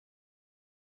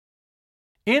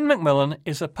Ian McMillan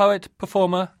is a poet,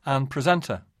 performer and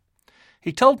presenter.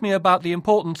 He told me about the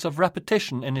importance of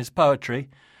repetition in his poetry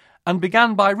and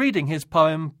began by reading his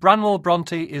poem Branwell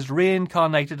Bronte is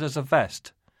Reincarnated as a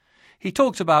Vest. He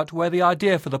talked about where the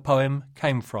idea for the poem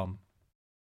came from.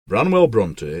 Branwell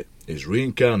Bronte is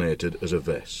reincarnated as a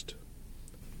vest.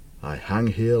 I hang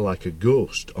here like a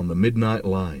ghost on the midnight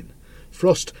line.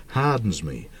 Frost hardens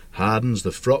me, hardens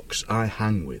the frocks I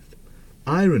hang with.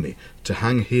 Irony to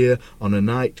hang here on a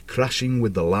night crashing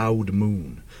with the loud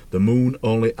moon, the moon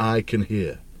only I can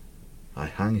hear. I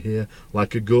hang here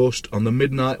like a ghost on the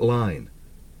midnight line.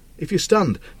 If you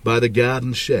stand by the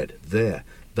garden shed, there,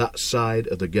 that side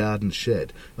of the garden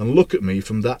shed, and look at me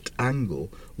from that angle,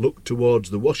 look towards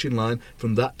the washing line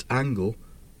from that angle,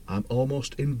 I'm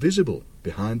almost invisible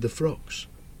behind the frocks.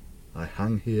 I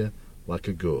hang here like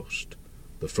a ghost.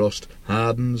 The frost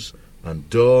hardens, and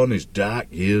dawn is dark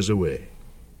years away.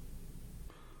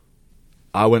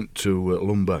 I went to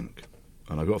Lumbank,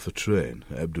 and I got off the train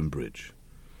at Ebden Bridge,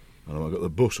 and I got the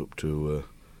bus up to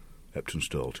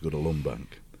Eptonstall to go to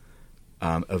Lumbank,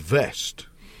 and a vest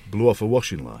blew off a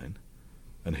washing line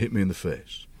and hit me in the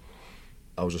face.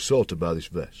 I was assaulted by this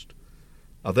vest.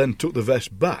 I then took the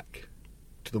vest back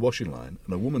to the washing line,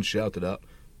 and a woman shouted out,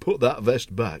 "Put that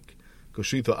vest back," because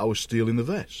she thought I was stealing the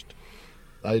vest.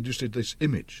 I just had this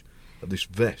image of this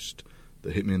vest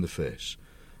that hit me in the face.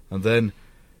 And then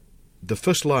the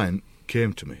first line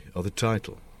came to me, or the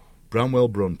title, Branwell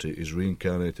Bronte is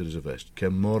Reincarnated as a Vest,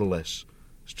 came more or less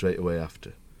straight away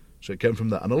after. So it came from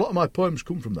that. And a lot of my poems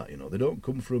come from that, you know. They don't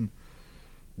come from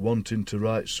wanting to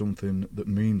write something that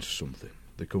means something.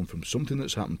 They come from something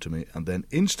that's happened to me, and then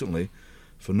instantly,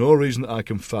 for no reason that I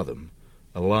can fathom,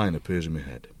 a line appears in my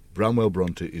head. Branwell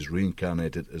Bronte is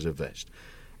reincarnated as a vest.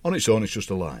 On its own, it's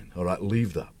just a line. All right,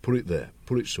 leave that. Put it there.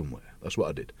 Put it somewhere. That's what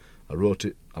I did. I wrote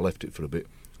it. I left it for a bit.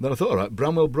 And then I thought, all right,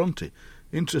 Branwell Bronte,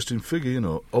 interesting figure, you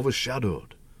know,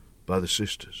 overshadowed by the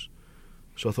sisters.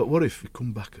 So I thought, what if we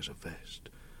come back as a vest?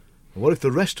 And what if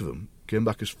the rest of them came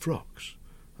back as frocks?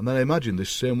 And then I imagined this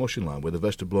same washing line where the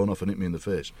vest had blown off and hit me in the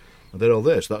face. And they're all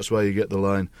there. So that's why you get the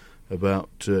line about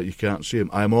you can't see him.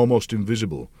 I am almost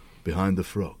invisible behind the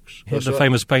frocks. That's the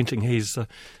famous painting, he's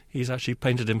actually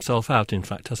painted himself out, in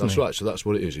fact, hasn't he? That's right, so that's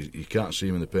what it is. You can't see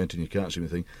him in the painting, you can't see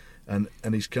anything. And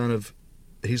he's kind of,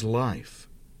 his life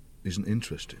isn't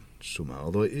interesting somehow,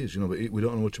 although it is, you know, but we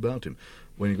don't know much about him.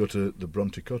 When you go to the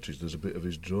Bronte cottage, there's a bit of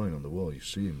his drawing on the wall, you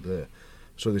see him there.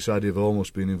 So this idea of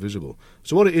almost being invisible.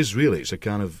 So what it is really, it's a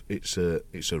kind of, it's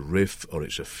a riff, or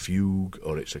it's a fugue,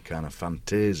 or it's a kind of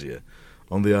fantasia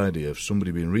on the idea of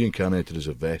somebody being reincarnated as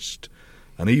a vest,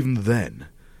 and even then,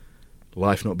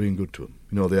 life not being good to him.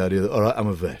 You know, the idea that, all right, I'm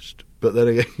a vest. But then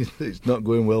again, it's not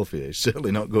going well for you. It's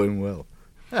certainly not going well.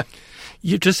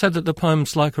 You just said that the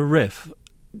poem's like a riff.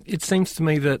 It seems to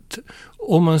me that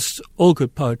almost all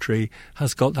good poetry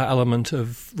has got that element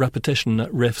of repetition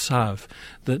that riffs have,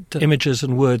 that images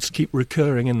and words keep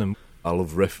recurring in them. I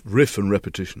love riff and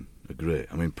repetition are great.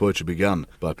 I mean, poetry began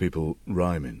by people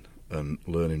rhyming and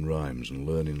learning rhymes and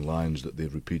learning lines that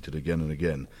they've repeated again and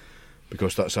again,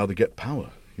 because that's how they get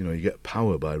power. You know, you get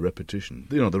power by repetition.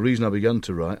 You know, the reason I began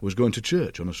to write was going to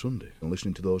church on a Sunday and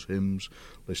listening to those hymns,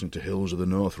 listening to Hills of the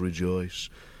North Rejoice,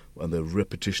 and the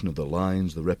repetition of the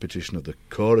lines, the repetition of the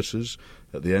choruses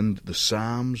at the end, the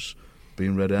psalms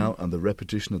being read out, and the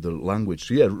repetition of the language.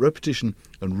 So yeah, repetition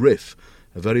and riff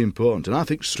are very important, and I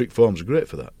think strict forms are great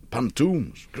for that.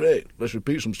 Pantoums, great, let's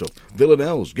repeat some stuff.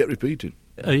 Villanelles, get repeated.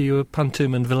 Are you a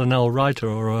pantoum and villanelle writer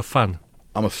or a fan?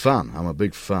 I'm a fan, I'm a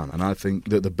big fan, and I think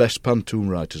that the best pantoum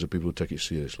writers are people who take it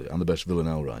seriously, and the best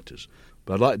villanelle writers.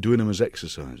 But I like doing them as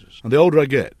exercises. And the older I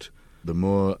get, the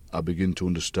more I begin to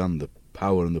understand the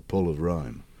power and the pull of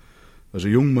rhyme. As a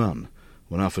young man,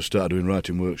 when I first started doing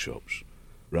writing workshops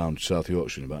around South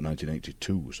Yorkshire in about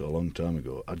 1982, so a long time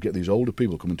ago, I'd get these older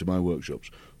people coming to my workshops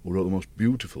who wrote the most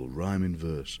beautiful rhyming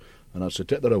verse, and I'd say,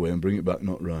 take that away and bring it back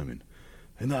not rhyming.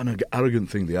 Isn't that an arrogant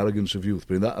thing, the arrogance of youth?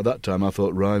 But at that time I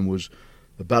thought rhyme was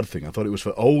a bad thing. I thought it was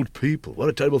for old people. What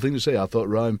a terrible thing to say. I thought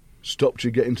rhyme stopped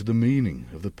you getting to the meaning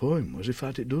of the poem, as in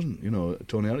fact it doesn't. You know,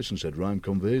 Tony Harrison said rhyme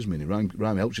conveys meaning,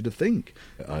 rhyme helps you to think.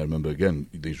 I remember, again,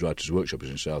 these writers' workshops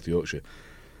in South Yorkshire,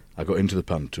 I got into the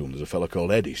pantoum. There's a fellow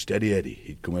called Eddie, Steady Eddie.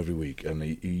 He'd come every week, and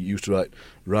he used to write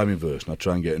rhyming verse, and I'd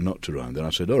try and get him not to rhyme. Then I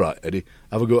said, all right, Eddie,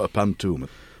 have a go at a pantoum.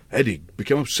 Eddie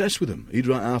became obsessed with them. He'd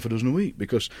write half a dozen a week,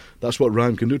 because that's what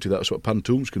rhyme can do to you, that's what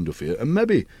pantoums can do for you. And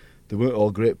maybe they weren't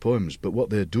all great poems, but what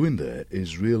they're doing there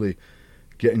is really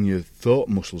getting your thought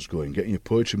muscles going, getting your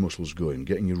poetry muscles going,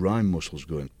 getting your rhyme muscles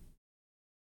going.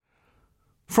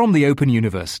 From the Open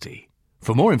University,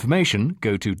 For more information,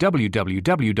 go to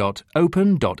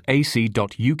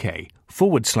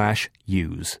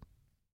www.open.ac.uk/use.